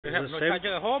We have Is it no same?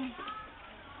 charger at home.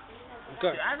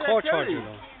 Got Yeah, I car tell charger you.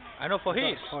 though. I know for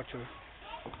his. Car charger.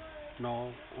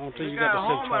 No, I don't think We you got got a the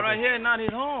same home, but right charger. here, not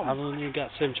his home. I don't think you got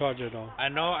same charger though. I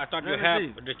know. I thought you Let me have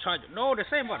see. the charger. No, the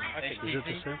same one. I think. Is it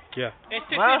the same? Yeah.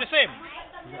 HTC Huh? the same.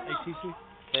 Is that hTC?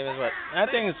 Same as what? I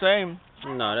think it's same.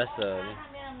 No, that's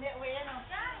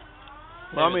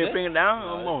Want me to it? bring it down?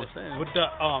 No, Almost. With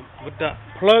the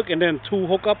plug and then two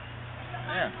hookup.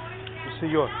 Yeah. You see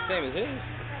yours. same as his.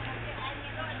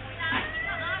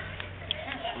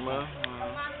 Well, I'm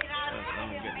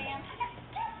gonna get this.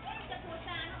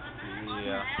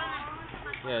 Yeah.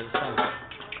 Yeah, it's the same.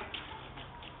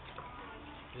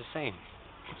 It's the same.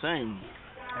 Same.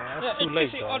 That's Yeah, too late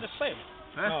HTC though. all the same.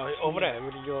 Huh? No, over there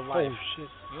with your wife. Oh shit.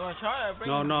 You want to try it? Bring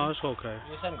No, it. no, it's okay.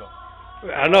 Your son go.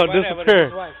 I know, Over there with his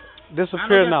disappear. wife.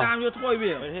 Disappear now. Time your toy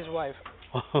bill. With his wife.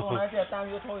 Oh, I said time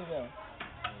your toy bill.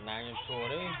 Nàng em chùa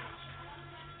đấy.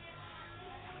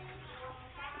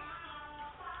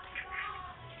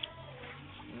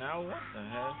 Now what the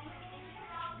hell?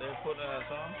 They put us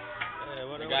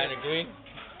on. The guy in the green.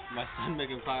 My son make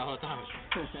him cry all the time.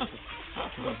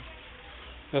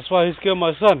 That's why he scared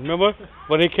my son. Remember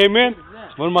when he came in?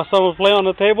 When my son was playing on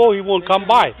the table, he won't come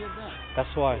by. That's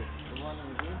why.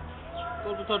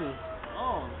 Cô tôi thuần.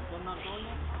 Oh, con not going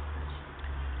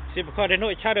yet? See, because they know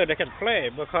each other, they can play.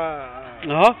 Because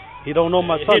Huh? He don't know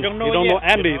my He son. don't know he don't know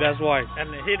yet, Andy. you know. That's why. and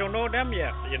he don't know them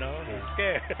yet. You know, he's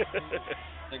scared.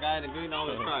 The guy in the green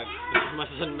always cry. My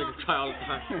son make him cry all the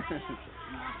time.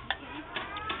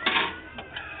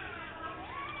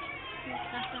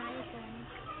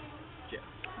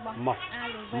 Mà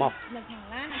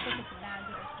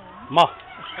mà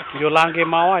vô lang cái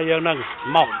máu ai dương nâng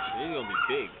mọc. He's gonna be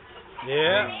big.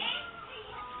 Yeah.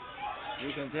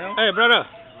 You can tell. Hey, brother.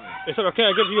 Is it okay?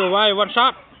 I give you one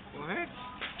shot. Go ahead.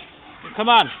 Come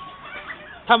on.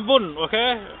 Tham bun,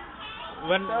 okay?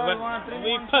 When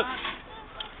we put.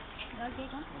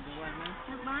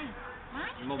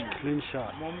 Clean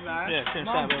shot. Mom lại. Yeah, clean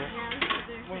shot, baby.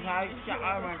 One side, chặt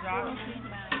mà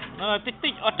sao? Tích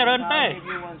tích ở trên đây.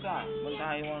 Give you one side. One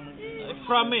side, one.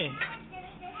 From me.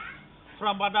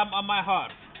 From bottom of my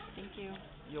heart. Thank you.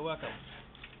 You're welcome.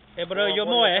 Hey, brother, you're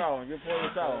more, eh? You pour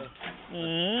yourself.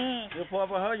 You pour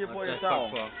for her, you pour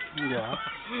yourself. Yeah.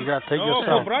 You gotta take No,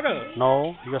 yourself. for brother.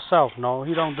 No, yourself. No,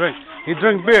 he don't drink. He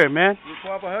drink beer, man. You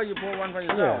pour for her, you pour one for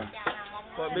yourself.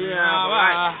 For beer, Yeah,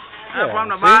 right. yeah. From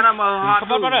the See? bottom of her heart.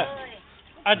 Come on, brother.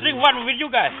 I drink one with you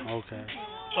guys. Okay.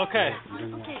 Okay.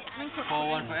 Drink one. Pour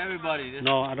one for everybody. This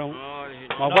No, I don't. Oh,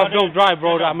 My No, wife they- don't drive,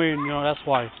 bro. they I don't. mean, you know, that's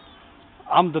why.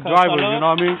 I'm the Cause driver, follow- you know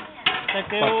what I mean?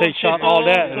 Thank you. But take shot all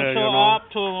that, To you show know. up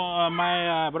to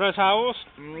my brother's house.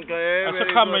 Okay, I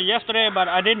should come yesterday, but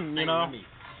I didn't, you know.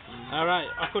 All right,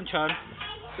 I couldn't turn.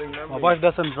 My wife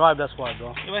doesn't drive, that's why,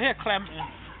 bro. You were here, Clem.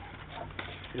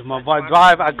 If my wife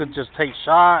drive, I could just take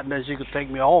shot and then she could take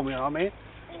me home, you know what I mean?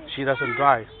 She doesn't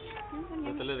drive.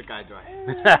 Let the little guy drive.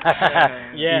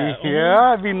 Yeah.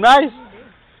 Yeah, it'd be nice.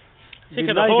 He Be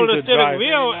can nice hold if the you steering drive.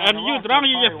 wheel, and you drunk,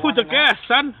 you just put the gas,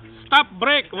 son. Stop,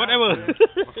 brake, whatever.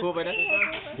 Cool by that?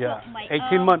 Yeah,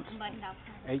 18 months.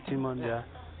 18 months, yeah.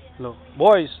 Look,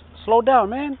 boys, slow down,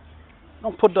 man.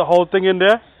 Don't put the whole thing in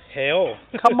there. Hell.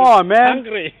 Come on, man.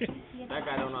 Hungry. That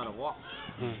guy don't know how to walk.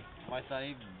 My son,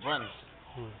 he runs.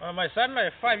 My son,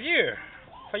 like 5 years.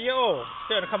 5 year old.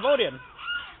 Still in Cambodian.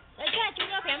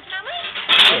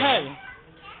 Hey.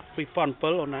 Free fun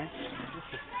pearl all night.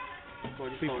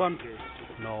 Free fun.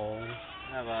 No.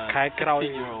 Have a Khai Krao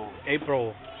 16-year-old.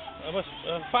 April. Almost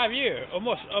 5 years.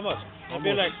 Almost.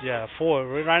 Maybe like, Yeah, 4.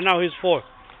 Right now he's 4.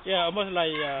 yeah, almost like.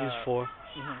 He's 4.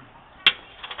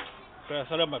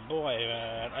 So my boy,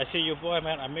 man. I see you, boy,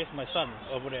 man. I miss my son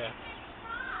over there.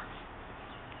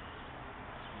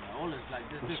 All is like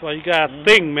this. That's why you gotta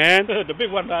think, man. The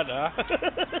big one, that, huh?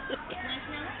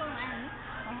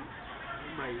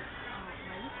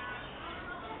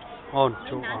 On,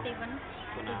 chú.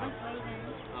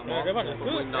 Yeah, that one is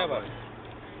good. That one.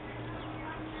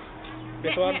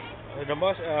 This one, the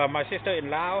most, my sister in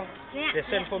Laos, they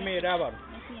sent for me that one.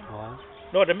 Oh,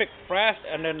 No, they make fresh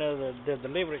and then they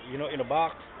deliver it, you know, in a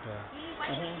box.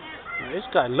 yeah. This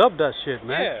guy love that shit,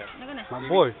 man. Yeah. My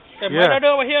boy. And Yeah. my brother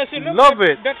over here, she look Love at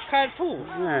it. that kind too.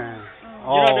 Yeah.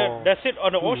 You know, that sit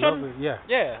on the he love ocean. it. Yeah.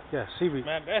 Yeah. Yeah, seaweed.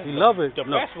 Man, that's He love it. the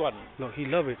Look. best one. Look, he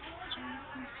love it.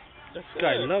 That's This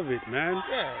guy good. love it, man.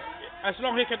 Yeah. As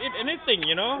long as he can eat anything,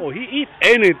 you know. Oh, he eat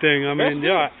anything. I mean, That's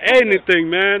yeah, good. anything,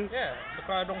 man. Yeah.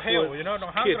 Because I don't hell, you know, don't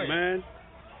Kid, hungry. man.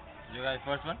 You guys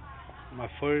first one? My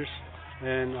first,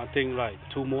 and I think like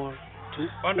 2 more.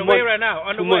 On the 2 way months. right now,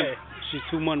 on the 2 way. months. She's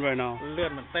 2 months right now. เลื่อ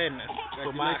นมันเต้นตั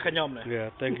วไม้ขย่มเลย Yeah,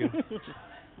 thank you.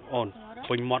 On.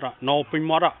 Pin mod ạ. No pin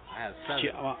mod ạ. I have 7.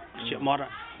 Chịa ạ. Chịa mod ạ.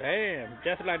 Damn,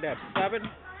 just like that. 7.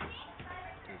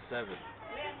 And 7.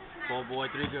 4 boy,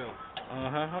 3 girl.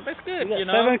 Uh-huh. That's good, You you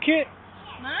got know. 7 kids?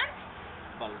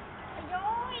 Fun.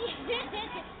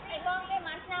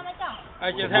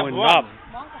 I just have Một one. đập.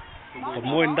 Một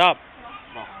mùi đập.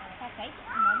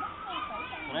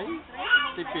 Đấy.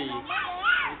 Tippy.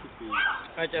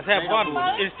 I just have one.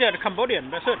 Instead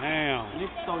Cambodian, that's it. Hell. Nít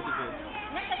tôi thì về.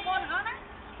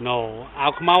 No.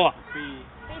 Áo khăm mau ạ. Pi.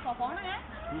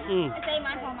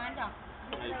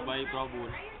 Này bay pro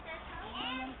buồn.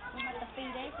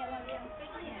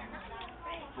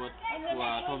 Buột.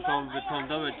 Và thôm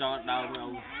tới về cho đau với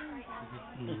ông.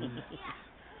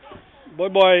 Boy,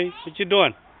 what you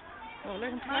doing? Oh, let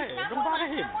him play. Don't bother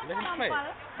him. Let him play.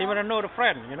 He wanna know the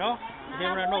friend, you know. He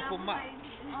wanna know Puma.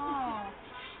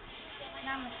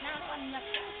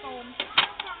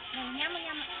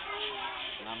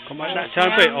 Không phải đã chán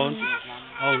vậy ổn.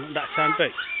 Đã chán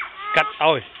vậy. Cắt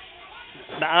ôi.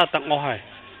 Đã tặng ngô hải.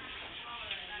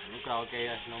 Lúc nào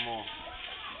kê no more.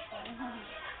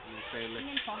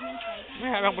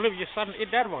 Man, I don't believe your son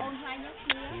eat that one.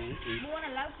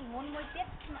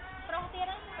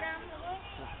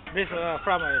 This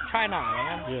from China,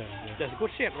 man. Yeah. That's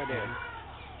good shit right there.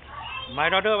 My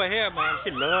daughter over here, man,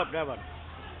 she love that one.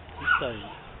 That's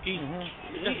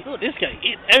good. This guy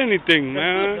eat anything, That's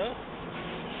man. good, though.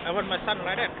 I want my son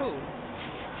like that too.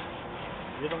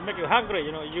 You don't make you hungry,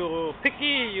 you know. You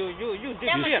picky, you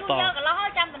deep shit.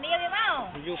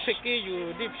 You picky,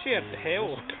 you deep shit.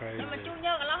 Hell. Crazy.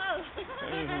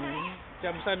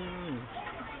 Chăm sân.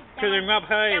คืองับ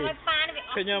ให้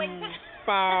คือยำป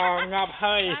ลางับใ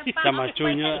ห้ Chăm à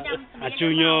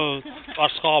chui nhớ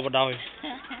Oscar vào đôi.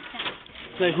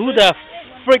 Say, who the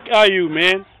frick are you,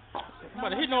 man?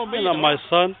 But he know me. You're not my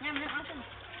son.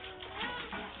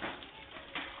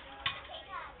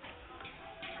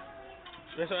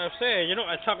 That's what I'm saying. You know,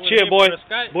 I talk with Cheer, him boy. in the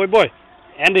sky. Boy.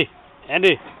 Andy,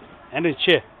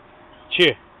 cheer.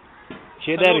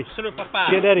 Cheer, daddy. Salute, Papa.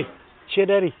 Cheer,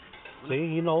 daddy.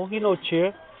 See, he know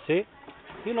cheer. See,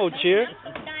 he know cheer.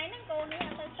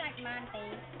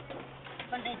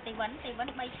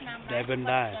 Devin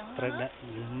died.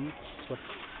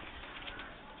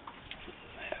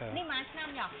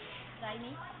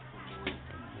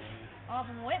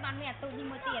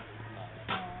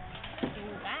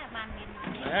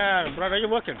 Yeah, brother, you're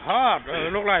working hard.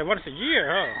 Look like once a year,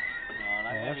 huh? No,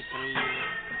 that's every 3 years.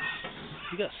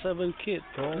 You got 7 kids,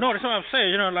 bro. No, that's what I'm saying.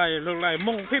 You know, look like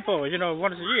Hmong people. You know,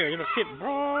 once a year. You know, kid,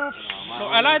 bro. No,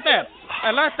 I like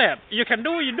that. You can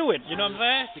do, you do it. You know what I'm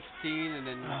saying? 16 and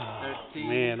then 13.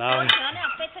 Man,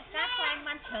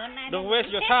 Don't waste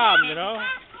your time. You know.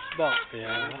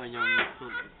 Yeah. Mà nhom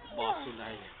boss xuống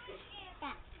đây.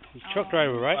 Truck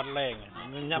driver, right? Ăn lèn,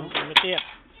 nhâm mới tiết.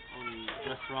 On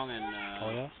restaurant and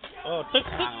Oh yeah. Tức.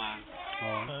 làng.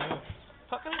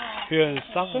 Oh. Here in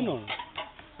Stockton or?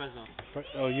 Personal.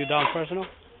 Oh, you down personal?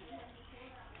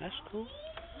 That's cool.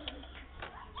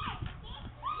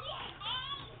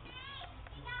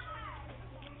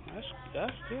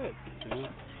 That's good. You know?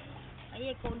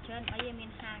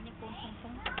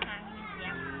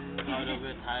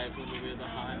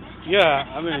 Yeah,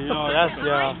 I mean, you know,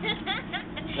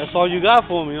 that's all you got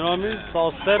for me, you know what I mean? It's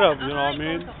all set up, you know what I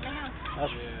mean?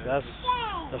 That's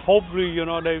hopefully, you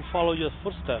know, they follow your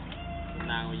footsteps.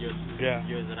 Yeah.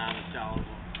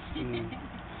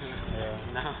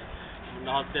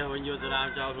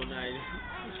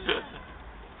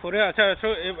 For real, I tell you the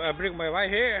truth, if I bring my wife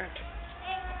here,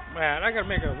 man, I can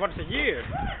make it once a year.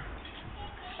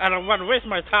 I don't want to waste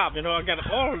my time, you know, I got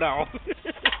it all now.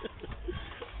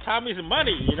 Time is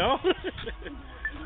money, you know.